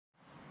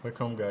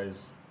Welcome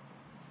guys.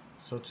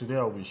 So today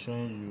I'll be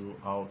showing you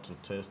how to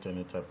test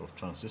any type of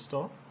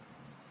transistor,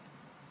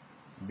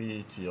 be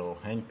it your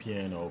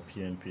NPN or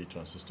PNP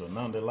transistor.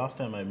 Now the last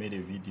time I made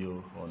a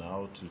video on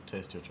how to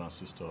test your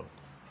transistor,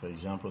 for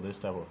example this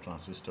type of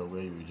transistor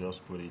where you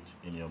just put it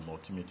in your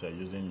multimeter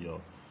using your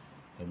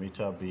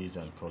emitter, base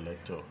and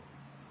collector,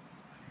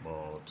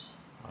 but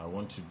I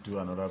want to do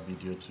another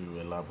video to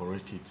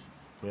elaborate it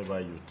whereby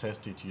you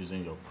test it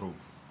using your probe.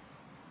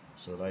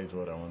 So that is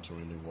what I want to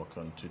really work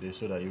on today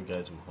so that you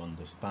guys will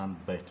understand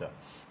better.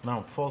 Now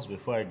first,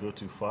 before I go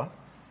too far,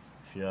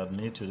 if you are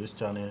new to this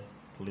channel,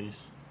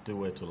 please do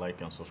well to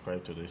like and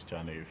subscribe to this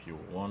channel if you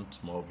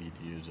want more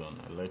videos on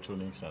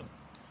electronics and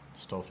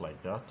stuff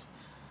like that.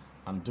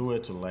 And do well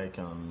to like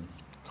and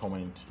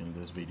comment in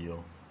this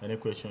video. Any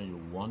question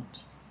you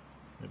want,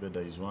 maybe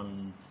there is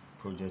one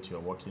project you're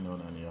working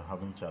on and you're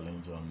having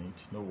challenge on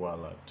it, no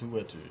wala, do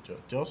well to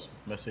just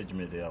message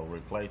me there. I'll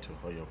reply to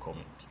all your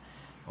comments.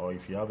 Or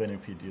if you have any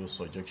video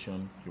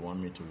suggestion you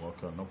want me to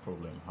work on, no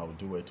problem, I'll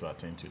do it to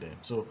attend to them.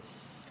 So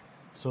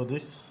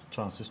this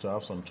transistor, I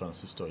have some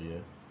transistor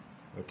here,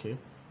 okay,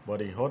 but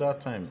the other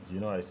time,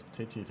 I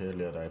stated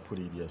earlier that I put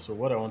it here. So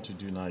what I want to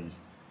do now is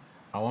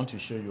I want to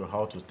show you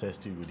how to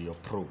test it with your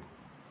probe.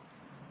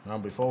 Now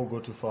before we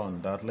go too far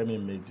on that, let me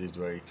make this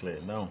very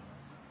clear. Now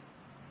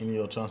in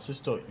your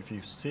transistor, if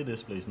you see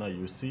this place now,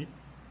 you see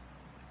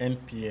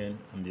NPN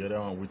and the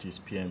other one which is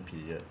PNP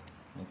here,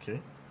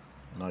 okay.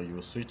 Now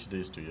you switch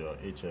this to your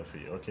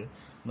HFE, okay.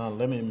 Now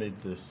let me make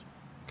this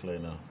clear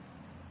now.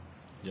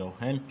 Your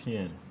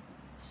NPN,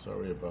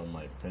 sorry about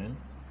my pen,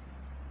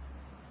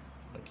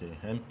 okay,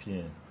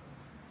 NPN,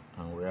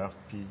 and we have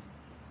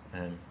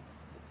PNP,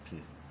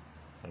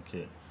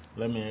 okay.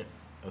 Let me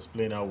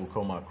explain how we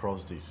come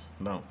across this.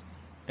 Now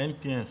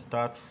NPN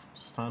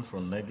stand for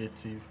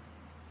negative,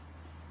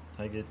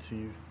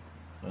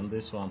 and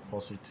this one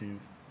positive,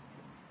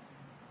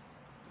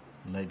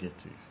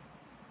 negative,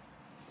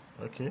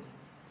 okay.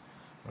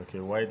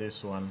 Why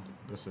this one?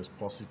 This is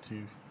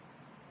positive,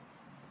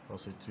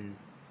 negative,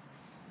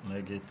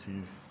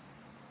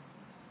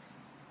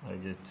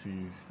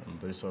 and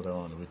this other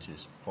one which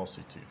is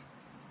positive,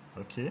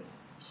 okay.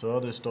 So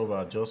all this stuff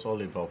are just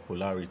all about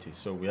polarity.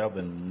 So we have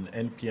the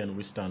NPN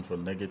which stand for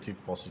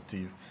negative,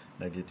 positive,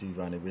 negative,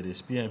 and if it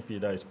is PNP,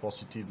 that is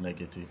positive,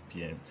 negative,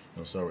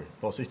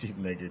 positive,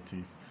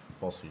 negative,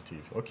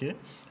 positive. Okay,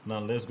 now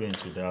let's go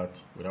into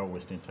that without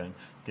wasting time.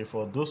 Okay,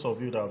 for those of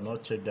you that have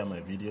not checked out my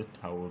video,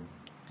 I will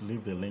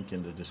leave the link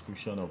in the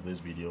description of this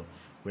video,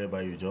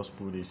 whereby you just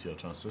put this your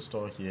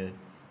transistor here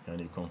and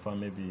you confirm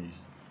maybe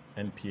it's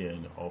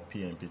NPN or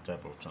PNP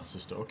type of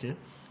transistor. Okay,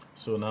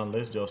 so now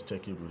let's just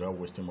check it without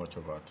wasting much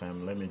of our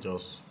time. Let me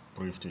just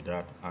brief to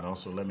that, and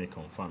also let me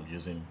confirm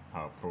using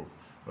our probe.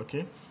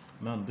 Okay,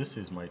 now this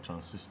is my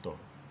transistor.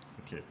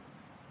 Okay,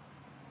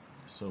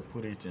 so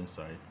put it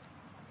inside.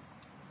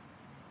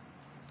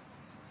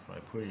 I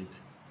put it.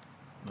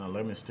 Now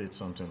let me state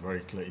something very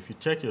clear. If you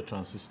check your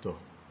transistor,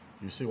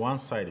 you see one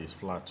side is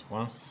flat,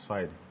 one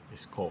side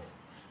is curved.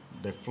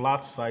 The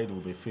flat side will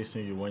be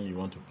facing you when you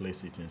want to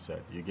place it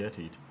inside. You get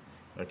it?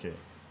 Okay,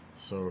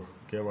 so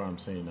get what I'm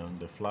saying now.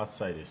 The flat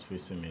side is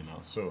facing me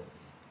now. So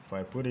if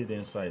I put it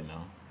inside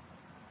now,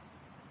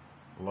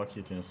 lock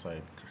it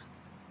inside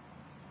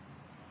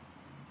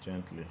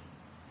gently,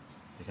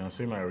 you can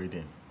see my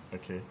reading.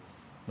 Okay,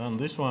 now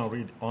this one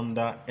read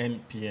under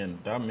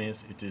NPN, that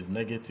means it is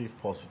negative,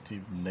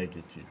 positive,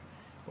 negative.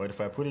 But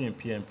if I put it in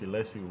PNP,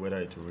 let's see whether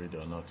it will read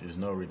or not. It's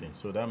not reading,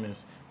 so that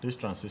means this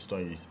transistor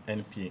is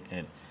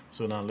NPN.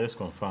 So now let's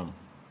confirm.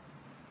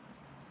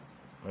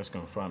 It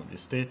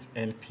states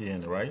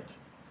NPN, right?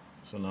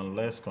 So now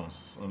let's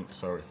confirm.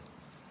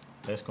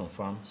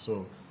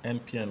 So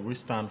NPN, we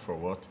stand for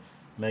what?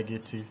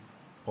 Negative,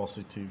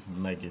 positive,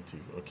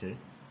 negative. Okay,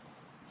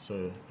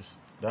 so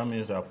that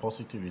means that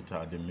positive is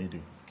at the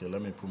middle. Okay,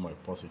 let me put my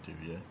positive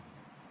here.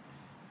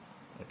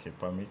 Okay,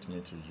 permit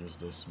me to use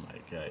this my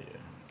guy here.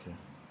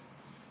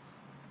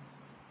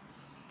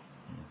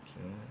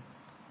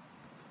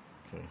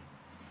 Okay,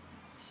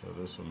 so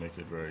this will make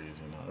it very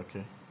easy now.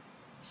 Okay,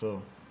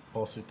 so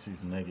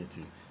positive,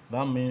 negative,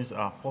 that means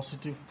our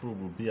positive probe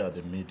will be at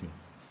the middle.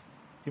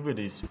 If it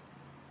is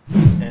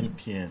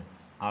NPN,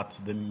 at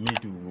the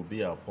middle will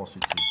be our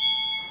positive,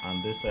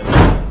 and this side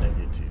is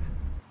negative.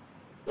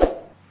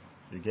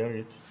 You get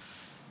it?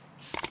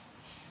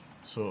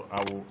 So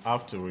I will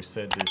have to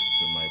reset this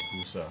to my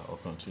booster or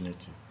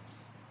continuity.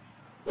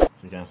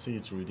 You can see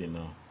it reading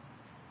now.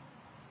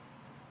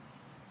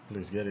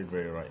 Please get it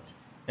very right.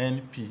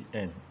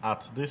 NPN,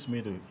 at this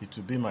middle it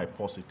will be my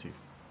positive.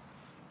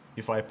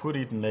 If I put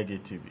it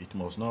negative, it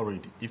must not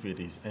read if it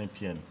is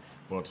NPN,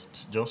 but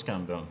just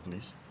calm down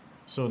please.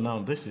 So now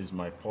this is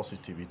my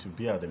positive, it will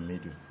be at the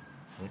middle.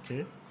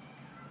 Okay,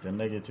 the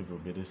negative will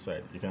be this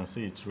side. You can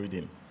see it's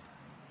reading.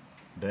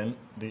 Then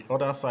the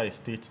other side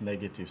states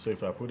negative, so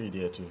if I put it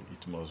here too,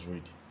 it must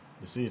read.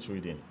 You see it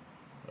reading.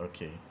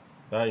 Okay,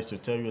 that is to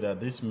tell you that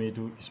this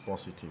middle is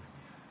positive.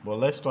 But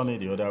let's turn it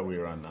the other way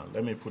around now.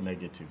 Let me put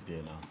negative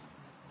there now.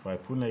 If I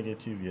put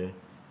negative here,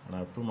 and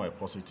I put my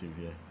positive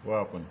here. What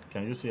happened?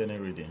 Can you see any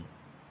reading?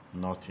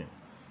 Nothing,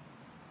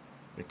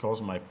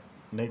 because my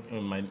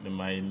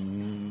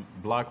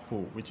black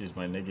pole, which is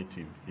my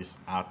negative, is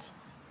at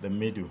the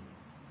middle.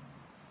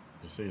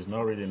 You see, it's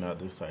not reading at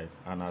this side,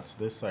 and at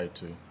this side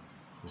too,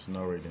 it's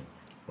not reading.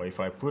 But if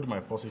I put my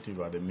positive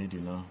at the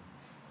middle now,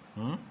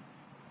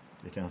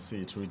 you can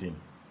see it's reading.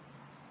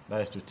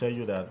 That is to tell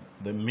you that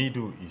the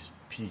middle is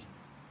P,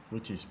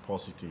 which is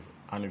positive.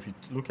 And if you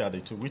look at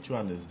the two, which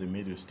one is the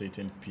middle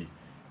stating P?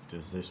 It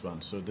is this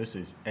one. So this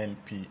is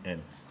NPN.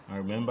 And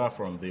remember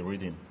from the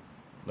reading,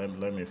 let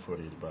me put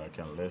it back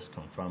and let's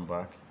confirm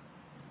back.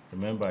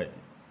 Remember,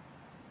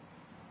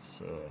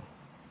 so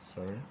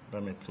sorry,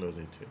 let me close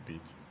it a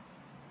bit.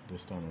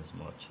 This time is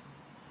much,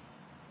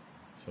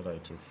 so that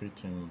it will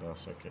fit in that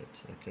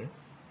socket. Okay,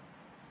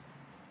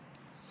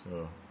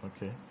 so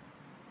okay,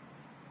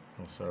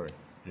 oh, sorry,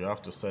 you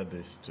have to set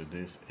this to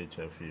this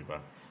HFE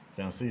back.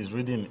 You can see it's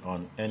reading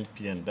on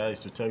NPN. That is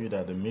to tell you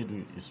that the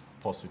middle is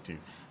positive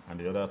and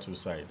the other two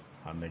sides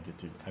are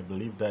negative. I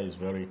believe that is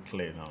very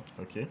clear now.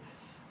 Okay,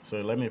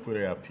 so let me put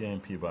it at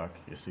PNP back.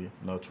 You see,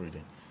 not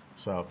reading.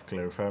 So I've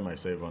clarified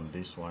myself on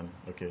this one.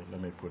 Okay, let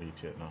me put it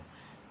here now.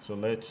 So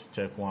let's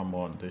check one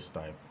more on this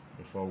type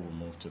before we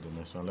move to the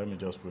next one. Let me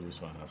just put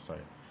this one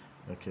aside.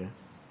 Okay,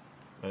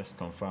 let's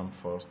confirm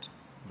first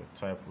the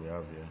type we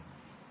have here.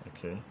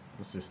 Okay,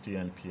 this is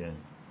NPN.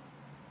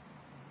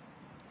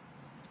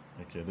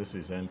 Okay, this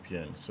is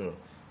NPN. So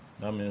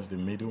that means the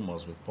middle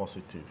must be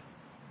positive.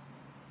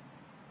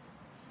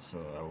 So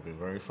I will be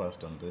very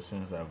fast on this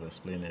since I've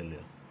explained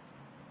earlier.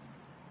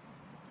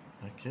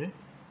 Okay,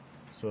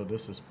 so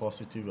this is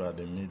positive at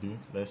the middle.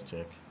 Let's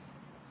check.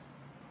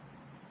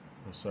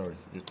 Oh, sorry,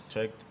 you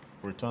check.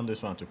 Return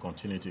this one to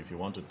continuity if you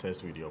want to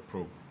test with your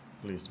probe.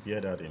 Please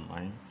bear that in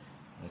mind.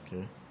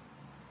 Okay,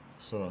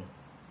 so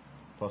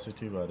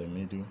positive at the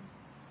middle,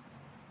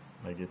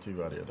 negative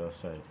at the other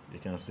side. You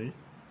can see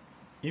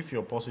if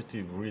your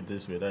positive read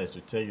this way, that is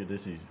to tell you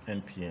this is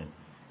NPN.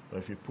 But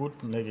if you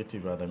put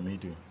negative at the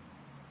middle,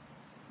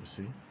 you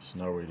see it's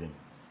not reading.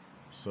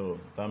 So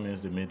that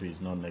means the middle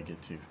is not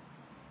negative.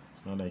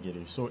 It's not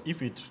negative. So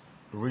if it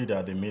read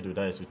at the middle,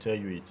 that is to tell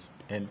you it's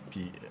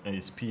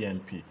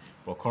PNP.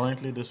 But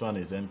currently this one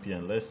is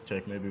NPN. Let's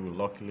check. Maybe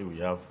luckily we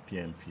have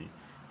PNP.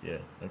 Yeah.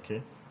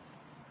 Okay.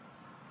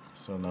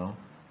 So now,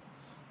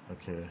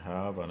 okay, I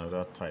have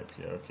another type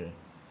here. Okay,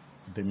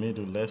 the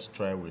middle. Let's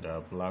try with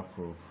our black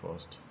probe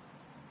first.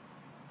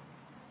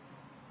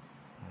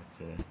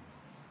 Okay.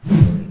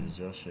 Sorry, it's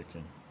just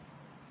shaking.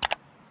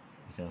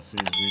 You can see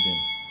it's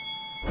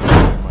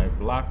reading. My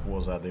black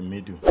was at the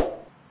middle,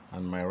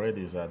 and my red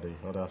is at the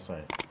other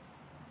side.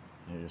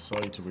 And you saw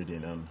it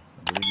reading, and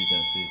I believe you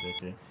can see it.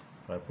 Okay,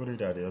 if I put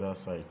it at the other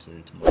side too,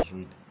 it must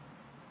read.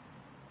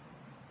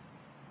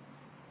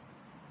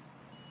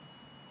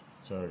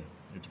 Sorry,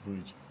 it's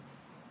bridge.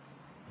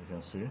 You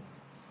can see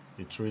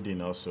it's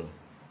reading also.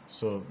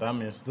 So that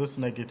means this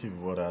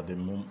negative word at the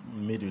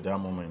middle that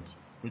moment,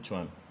 which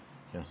one?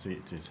 You can see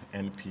it is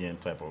NPN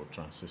type of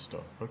transistor.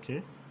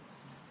 Okay,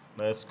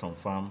 let's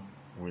confirm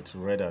with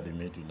red at the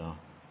middle now.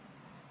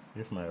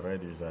 If my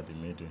red is at the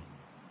middle,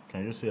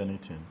 can you see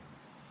anything?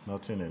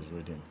 Nothing is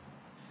reading.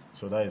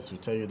 So that is to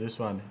tell you this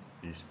one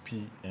is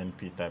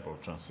PNP type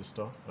of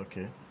transistor.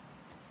 Okay,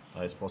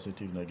 that is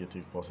positive,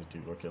 negative,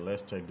 positive. Okay,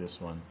 let's check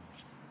this one.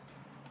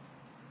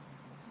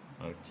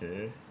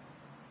 Okay,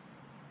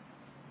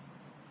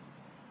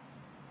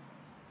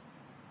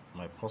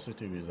 my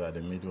positive is at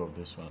the middle of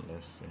this one.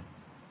 Let's see.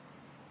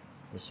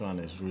 This one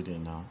is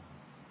reading now.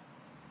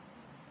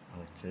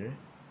 Okay,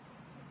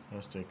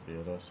 let's check the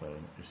other side.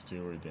 It's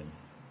still reading.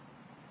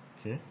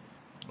 Okay,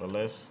 but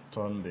let's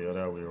turn the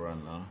other way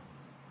around now.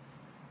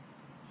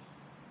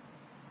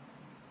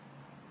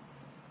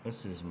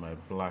 This is my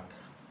black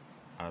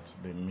at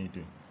the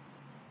middle.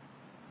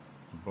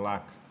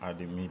 Black at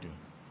the middle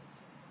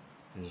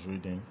is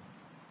reading.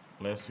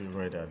 Let's see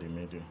red at the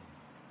middle.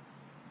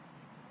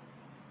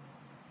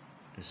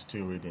 It's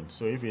still reading.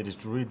 So if it is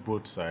to read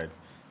both sides,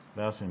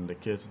 that's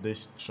indicates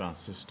this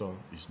transistor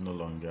is no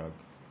longer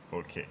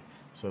okay.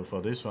 So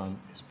for this one,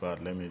 it's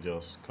bad. Let me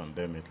just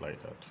condemn it like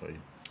that for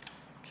you.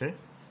 Okay,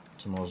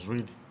 it must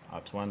read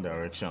at one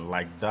direction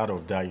like that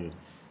of diode.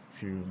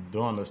 If you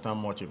don't understand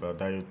much about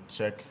diode,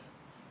 check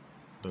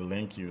the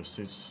link. You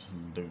see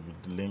the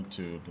link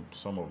to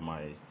some of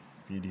my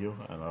video,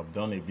 and I've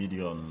done a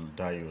video on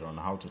diode, on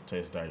how to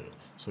test diode,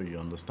 so you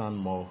understand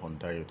more on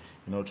diode.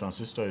 You know,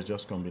 transistor is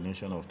just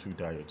combination of two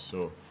diodes.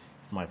 So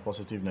if my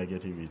positive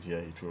negative is here,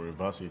 it will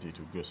reverse it, it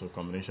will go. So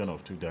combination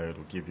of two diodes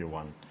will give you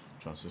one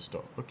transistor.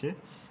 Okay,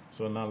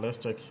 so now let's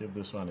check if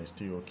this one is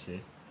still okay.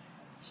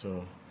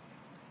 So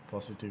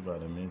positive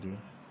at the middle,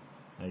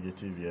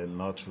 negative here,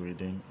 not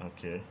reading.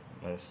 Okay,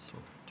 let's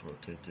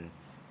rotate it.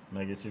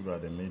 Negative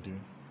at the middle,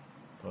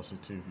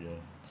 positive here.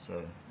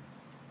 Sorry.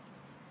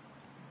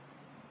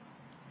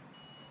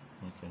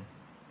 Okay,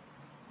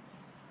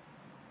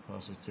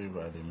 positive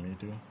at the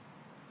middle,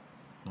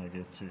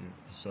 negative,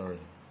 sorry,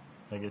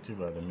 negative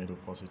at the middle,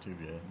 positive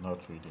here, not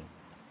reading.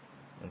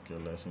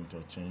 Okay, let's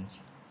interchange.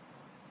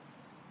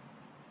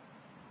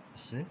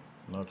 see,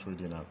 not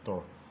reading at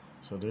all.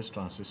 So this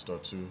transistor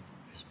 2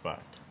 is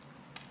bad.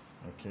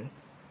 Okay,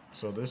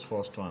 so this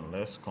first one,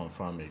 let's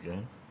confirm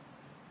again.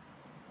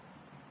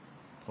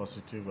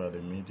 Positive at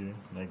the middle,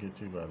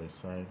 negative at the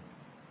side,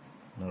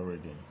 no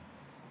reading.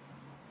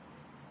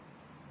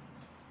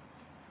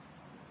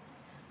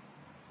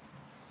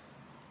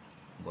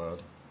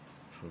 But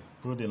if we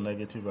put the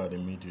negative at the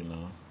middle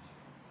now,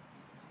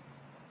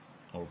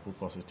 or put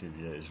positive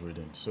here, is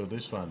reading. So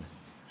this one,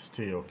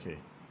 stay okay.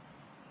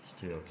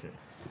 Stay okay.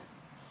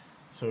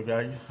 So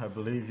guys, I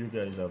believe you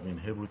guys have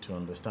been able to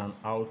understand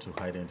how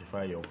to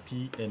identify your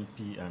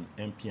PNP and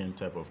NPN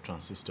type of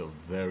transistor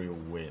very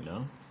well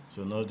now.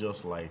 So not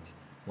just like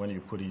when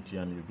you put it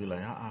here and you'll be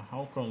like,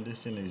 how come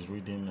this thing is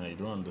reading? I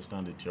don't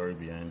understand the theory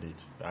behind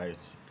it.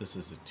 This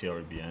is the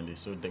theory behind it.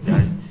 So the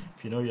guys,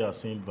 if you know you are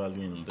seeing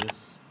value in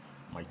this,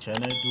 my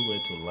channel, do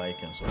wait to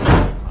like and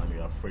subscribe, and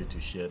you are free to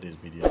share this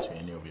video to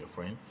any of your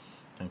friends.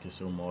 Thank you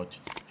so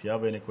much. If you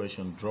have any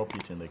question, drop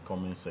it in the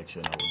comment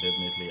section. I will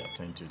definitely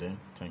attend to them.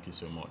 Thank you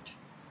so much.